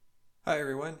Hi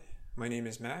everyone, my name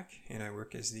is Mac and I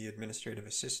work as the Administrative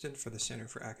Assistant for the Center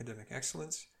for Academic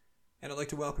Excellence, and I'd like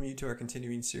to welcome you to our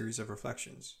continuing series of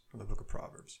reflections from the Book of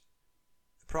Proverbs.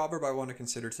 The proverb I want to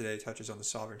consider today touches on the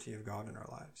sovereignty of God in our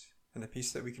lives and the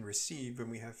peace that we can receive when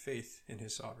we have faith in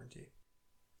His sovereignty.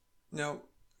 Now,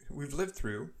 we've lived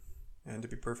through, and to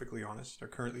be perfectly honest, are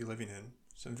currently living in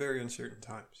some very uncertain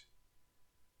times.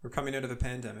 We're coming out of a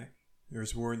pandemic,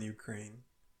 there's war in the Ukraine,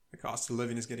 the cost of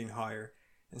living is getting higher,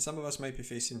 and some of us might be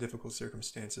facing difficult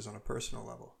circumstances on a personal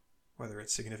level, whether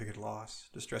it's significant loss,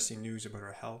 distressing news about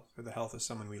our health or the health of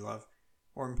someone we love,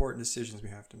 or important decisions we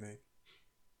have to make.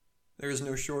 There is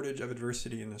no shortage of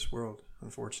adversity in this world,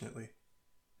 unfortunately,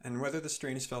 and whether the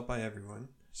strain is felt by everyone,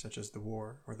 such as the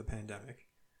war or the pandemic,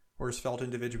 or is felt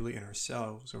individually in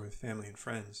ourselves or with family and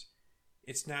friends,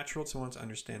 it's natural to want to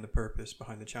understand the purpose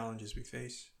behind the challenges we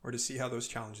face, or to see how those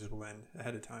challenges will end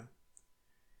ahead of time.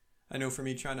 I know for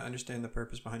me, trying to understand the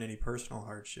purpose behind any personal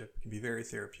hardship can be very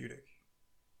therapeutic.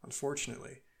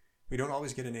 Unfortunately, we don't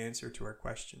always get an answer to our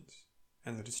questions,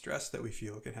 and the distress that we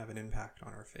feel can have an impact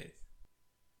on our faith.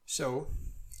 So,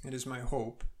 it is my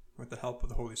hope, with the help of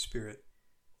the Holy Spirit,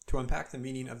 to unpack the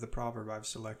meaning of the proverb I've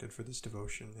selected for this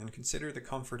devotion and consider the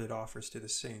comfort it offers to the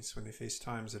saints when they face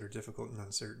times that are difficult and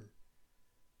uncertain.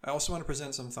 I also want to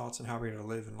present some thoughts on how we are to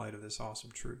live in light of this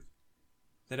awesome truth,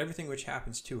 that everything which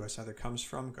happens to us either comes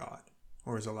from God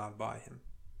or is allowed by Him.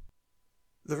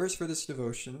 The verse for this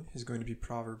devotion is going to be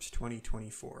Proverbs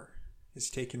 20:24. It's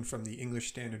taken from the English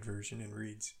Standard Version and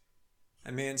reads,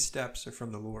 "A man's steps are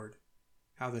from the Lord.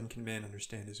 How then can man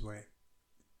understand his way?"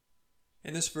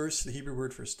 In this verse, the Hebrew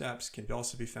word for steps can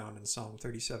also be found in Psalm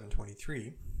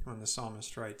 37:23, when the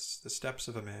psalmist writes, "The steps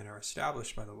of a man are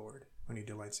established by the Lord when he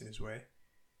delights in his way,"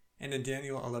 and in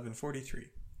Daniel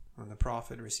 11:43, when the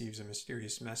prophet receives a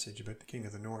mysterious message about the king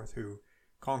of the north who,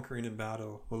 conquering in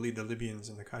battle, will lead the Libyans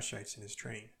and the Cushites in his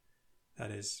train,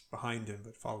 that is, behind him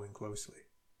but following closely.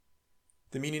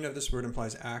 The meaning of this word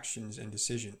implies actions and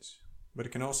decisions, but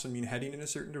it can also mean heading in a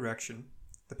certain direction,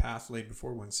 the path laid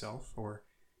before oneself, or,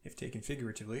 if taken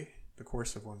figuratively, the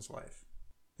course of one's life.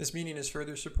 This meaning is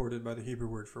further supported by the Hebrew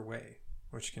word for way,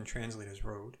 which can translate as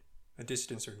road, a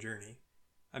distance or journey,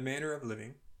 a manner of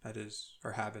living, that is,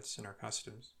 our habits and our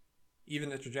customs, even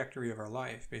the trajectory of our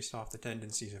life based off the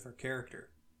tendencies of our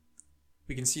character.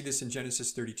 We can see this in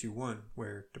Genesis 32:1,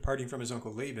 where, departing from his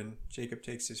uncle Laban, Jacob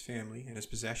takes his family and his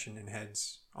possession and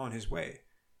heads on his way.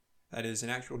 That is,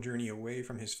 an actual journey away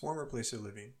from his former place of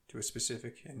living to a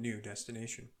specific and new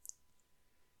destination.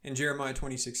 In Jeremiah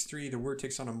 26:3, the word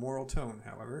takes on a moral tone,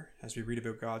 however, as we read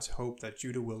about God's hope that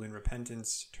Judah will in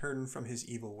repentance turn from his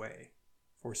evil way,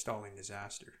 forestalling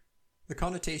disaster. The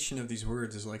connotation of these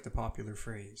words is like the popular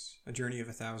phrase, "A journey of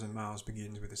 1,000 miles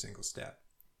begins with a single step."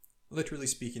 Literally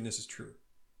speaking, this is true.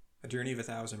 A journey of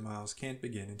 1,000 miles can't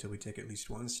begin until we take at least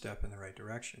one step in the right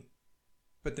direction.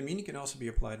 But the meaning can also be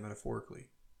applied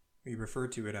metaphorically. We refer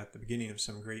to it at the beginning of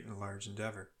some great and large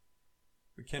endeavor.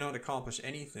 We cannot accomplish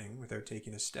anything without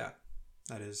taking a step,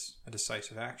 that is, a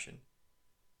decisive action.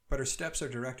 But our steps are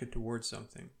directed towards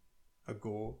something, a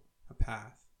goal, a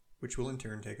path, which will in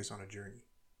turn take us on a journey.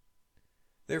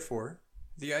 Therefore,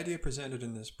 the idea presented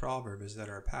in this proverb is that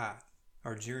our path,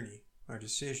 our journey, our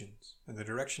decisions, and the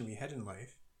direction we head in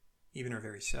life, even our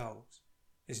very selves,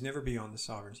 is never beyond the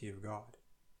sovereignty of God.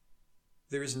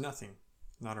 There is nothing,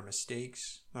 not our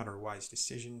mistakes, not our wise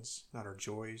decisions, not our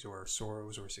joys or our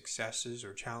sorrows or successes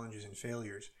or challenges and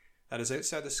failures, that is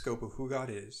outside the scope of who God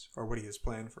is or what He has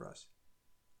planned for us.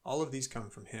 All of these come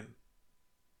from Him.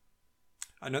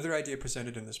 Another idea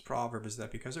presented in this proverb is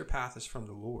that because our path is from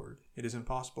the Lord, it is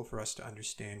impossible for us to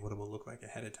understand what it will look like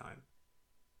ahead of time.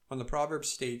 When the proverb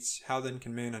states, "How then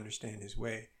can man understand his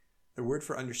way?" the word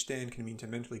for understand can mean to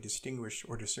mentally distinguish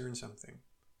or discern something.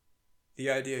 The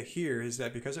idea here is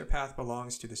that because our path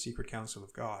belongs to the secret counsel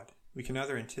of God, we can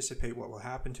neither anticipate what will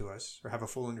happen to us or have a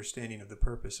full understanding of the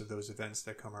purpose of those events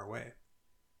that come our way.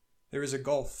 There is a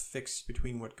gulf fixed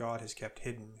between what God has kept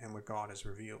hidden and what God has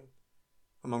revealed.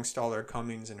 Amongst all our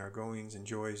comings and our goings and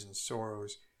joys and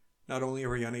sorrows, not only are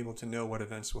we unable to know what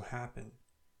events will happen,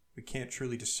 we can't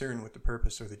truly discern what the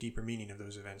purpose or the deeper meaning of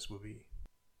those events will be.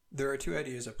 There are two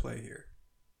ideas at play here,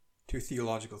 two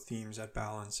theological themes at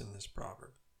balance in this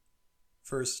proverb.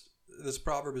 First, this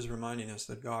proverb is reminding us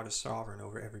that God is sovereign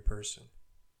over every person,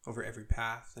 over every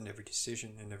path and every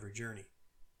decision and every journey.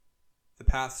 The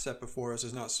path set before us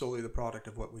is not solely the product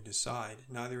of what we decide,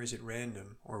 neither is it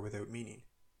random or without meaning.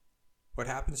 What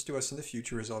happens to us in the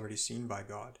future is already seen by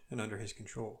God and under His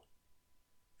control.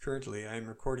 Currently, I am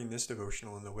recording this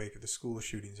devotional in the wake of the school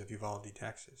shootings of Uvalde,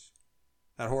 Texas.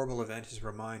 That horrible event is a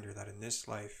reminder that in this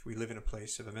life we live in a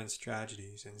place of immense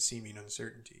tragedies and seeming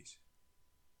uncertainties.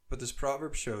 But this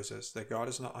proverb shows us that God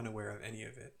is not unaware of any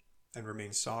of it and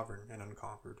remains sovereign and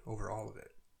unconquered over all of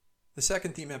it. The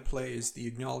second theme at play is the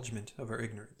acknowledgement of our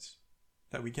ignorance,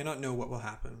 that we cannot know what will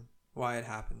happen, why it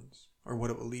happens, or what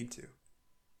it will lead to.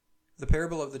 The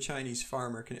parable of the Chinese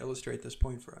farmer can illustrate this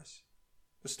point for us.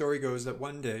 The story goes that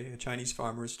one day a Chinese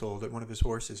farmer is told that one of his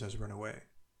horses has run away.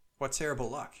 "What terrible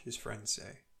luck," his friends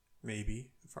say.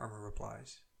 "Maybe," the farmer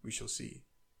replies. "We shall see."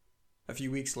 A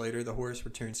few weeks later, the horse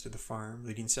returns to the farm,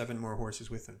 leading 7 more horses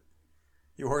with him.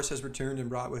 "Your horse has returned and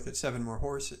brought with it 7 more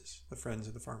horses," the friends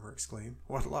of the farmer exclaim.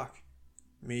 "What luck?"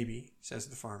 "Maybe," says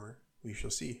the farmer. "We shall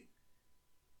see."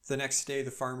 The next day, the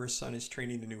farmer's son is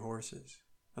training the new horses.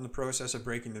 In the process of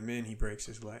breaking them in, he breaks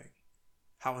his leg.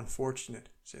 "How unfortunate,"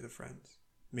 say the friends.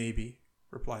 "Maybe,"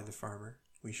 replied the farmer.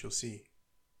 "We shall see."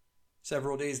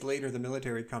 Several days later, the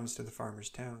military comes to the farmer's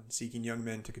town, seeking young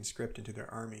men to conscript into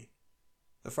their army.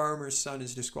 The farmer's son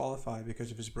is disqualified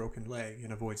because of his broken leg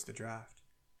and avoids the draft.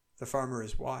 The farmer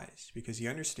is wise because he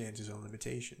understands his own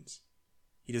limitations.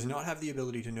 He does not have the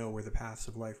ability to know where the paths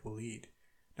of life will lead.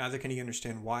 Neither can he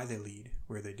understand why they lead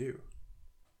where they do.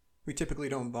 We typically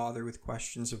don't bother with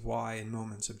questions of why in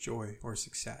moments of joy or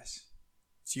success.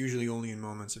 It's usually only in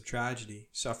moments of tragedy,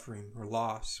 suffering, or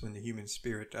loss when the human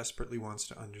spirit desperately wants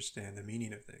to understand the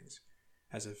meaning of things,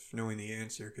 as if knowing the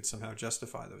answer could somehow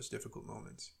justify those difficult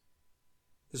moments.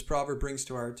 This proverb brings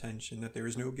to our attention that there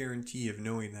is no guarantee of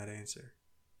knowing that answer.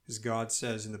 As God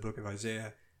says in the book of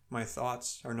Isaiah, "My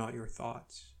thoughts are not your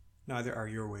thoughts, neither are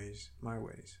your ways my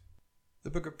ways." The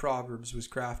book of Proverbs was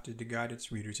crafted to guide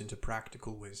its readers into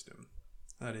practical wisdom,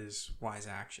 that is, wise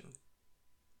action.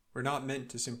 We're not meant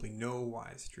to simply know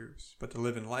wise truths, but to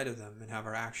live in light of them and have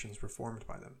our actions reformed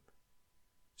by them.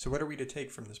 So what are we to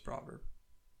take from this proverb?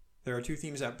 There are 2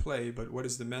 themes at play, but what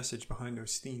is the message behind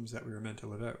those themes that we are meant to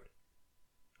live out?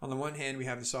 On the one hand, we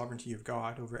have the sovereignty of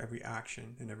God over every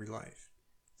action and every life.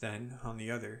 Then, on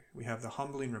the other, we have the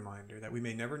humbling reminder that we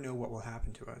may never know what will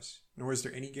happen to us, nor is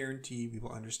there any guarantee we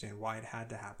will understand why it had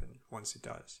to happen once it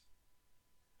does.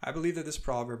 I believe that this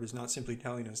proverb is not simply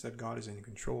telling us that God is in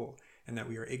control and that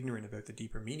we are ignorant about the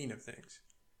deeper meaning of things.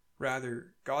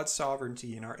 Rather, God's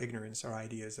sovereignty and our ignorance are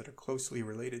ideas that are closely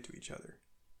related to each other.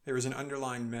 There is an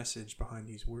underlying message behind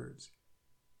these words.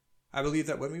 I believe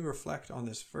that when we reflect on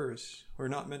this verse, we're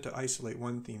not meant to isolate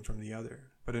one theme from the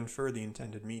other, but infer the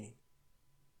intended meaning.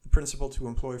 The principle to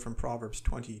employ from Proverbs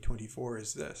 20:24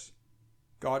 is this: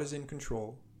 God is in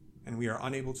control, and we are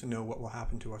unable to know what will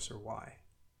happen to us or why.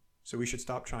 So we should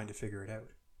stop trying to figure it out.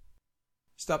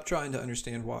 Stop trying to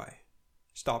understand why.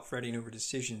 Stop fretting over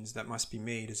decisions that must be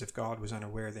made as if God was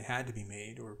unaware they had to be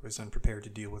made or was unprepared to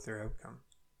deal with their outcome.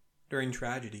 During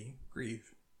tragedy,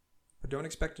 grieve. But don't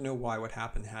expect to know why what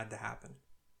happened had to happen.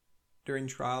 During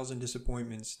trials and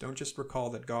disappointments, don't just recall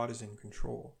that God is in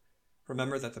control.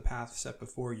 Remember that the path set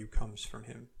before you comes from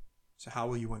Him. So how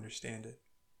will you understand it?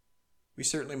 We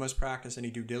certainly must practice any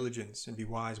due diligence and be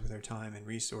wise with our time and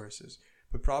resources,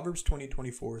 but Proverbs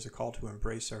 20:24 is a call to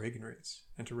embrace our ignorance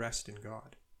and to rest in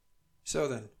God. So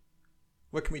then,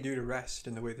 what can we do to rest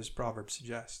in the way this proverb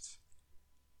suggests?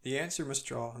 The answer must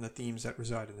draw on the themes that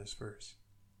reside in this verse.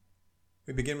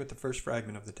 We begin with the first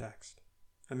fragment of the text.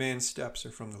 A man's steps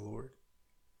are from the Lord.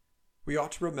 We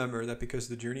ought to remember that because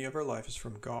the journey of our life is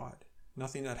from God,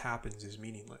 nothing that happens is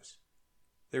meaningless.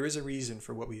 There is a reason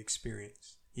for what we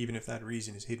experience, even if that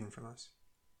reason is hidden from us.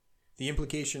 The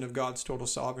implication of God's total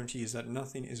sovereignty is that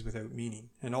nothing is without meaning,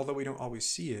 and although we don't always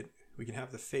see it, we can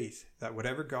have the faith that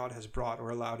whatever God has brought or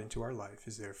allowed into our life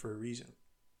is there for a reason.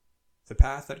 The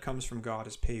path that comes from God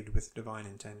is paved with divine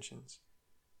intentions.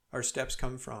 Our steps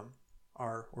come from,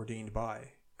 are ordained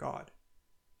by, God.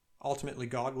 Ultimately,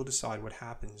 God will decide what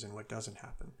happens and what doesn't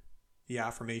happen. The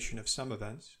affirmation of some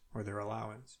events, or their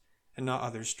allowance, and not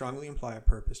others, strongly imply a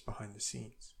purpose behind the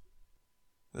scenes.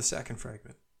 The second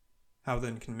fragment. How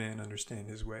then can man understand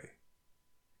his way?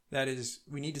 That is,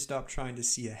 we need to stop trying to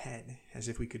see ahead as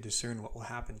if we could discern what will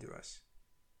happen to us.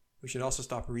 We should also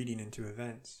stop reading into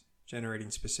events,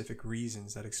 generating specific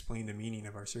reasons that explain the meaning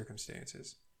of our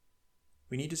circumstances.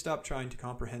 We need to stop trying to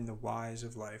comprehend the whys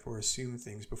of life or assume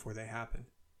things before they happen.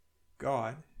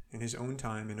 God, in His own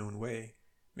time and own way,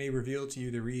 may reveal to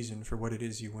you the reason for what it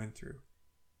is you went through.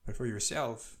 But for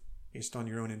yourself, based on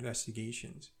your own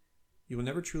investigations, you will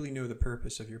never truly know the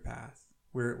purpose of your path,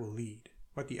 where it will lead,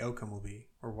 what the outcome will be,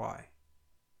 or why.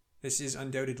 This is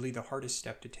undoubtedly the hardest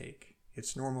step to take.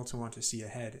 It's normal to want to see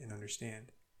ahead and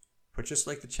understand. But just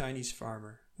like the Chinese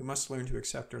farmer, we must learn to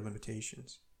accept our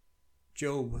limitations.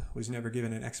 Job was never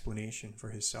given an explanation for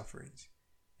his sufferings,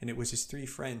 and it was his 3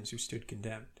 friends who stood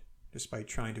condemned, despite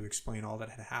trying to explain all that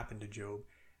had happened to Job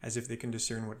as if they can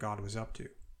discern what God was up to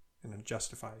and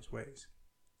justify his ways.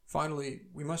 Finally,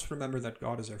 we must remember that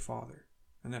God is our Father,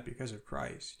 and that because of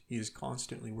Christ, he is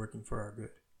constantly working for our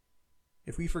good.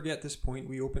 If we forget this point,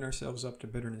 we open ourselves up to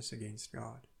bitterness against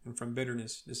God, and from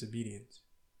bitterness, disobedience.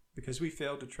 Because we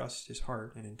fail to trust his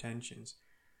heart and intentions,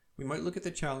 we might look at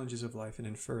the challenges of life and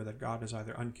infer that God is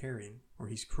either uncaring or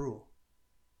he's cruel.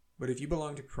 But if you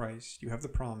belong to Christ, you have the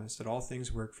promise that all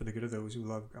things work for the good of those who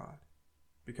love God.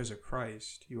 Because of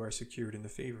Christ, you are secured in the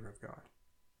favor of God.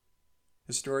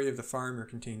 The story of the farmer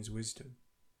contains wisdom,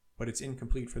 but it's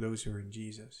incomplete for those who are in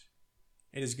Jesus.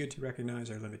 It is good to recognize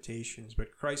our limitations,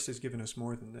 but Christ has given us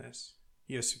more than this.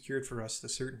 He has secured for us the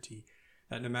certainty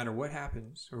that no matter what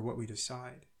happens or what we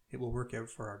decide, it will work out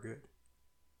for our good.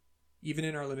 Even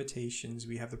in our limitations,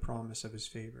 we have the promise of his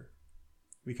favor.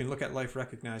 We can look at life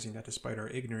recognizing that despite our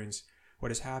ignorance,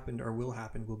 what has happened or will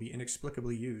happen will be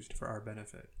inexplicably used for our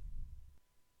benefit.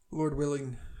 Lord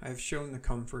willing, I have shown the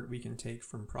comfort we can take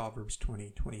from Proverbs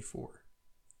 20:24.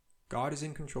 God is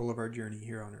in control of our journey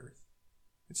here on earth.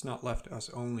 It's not left to us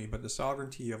only, but the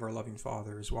sovereignty of our loving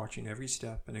Father is watching every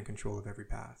step and in control of every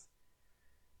path.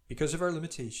 Because of our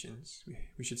limitations,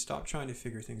 we should stop trying to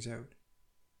figure things out.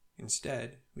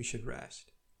 Instead, we should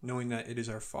rest, knowing that it is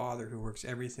our Father who works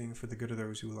everything for the good of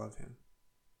those who love him.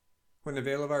 When the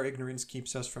veil of our ignorance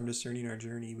keeps us from discerning our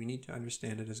journey, we need to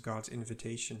understand it as God's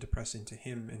invitation to press into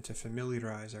him and to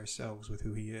familiarize ourselves with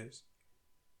who he is.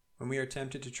 When we are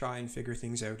tempted to try and figure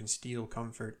things out and steal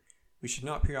comfort, we should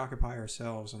not preoccupy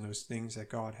ourselves on those things that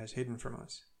God has hidden from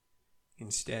us.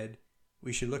 Instead,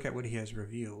 we should look at what he has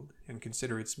revealed and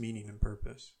consider its meaning and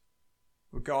purpose.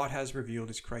 What God has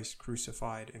revealed is Christ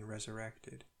crucified and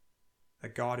resurrected.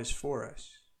 That God is for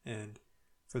us, and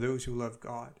for those who love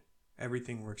God,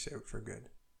 everything works out for good.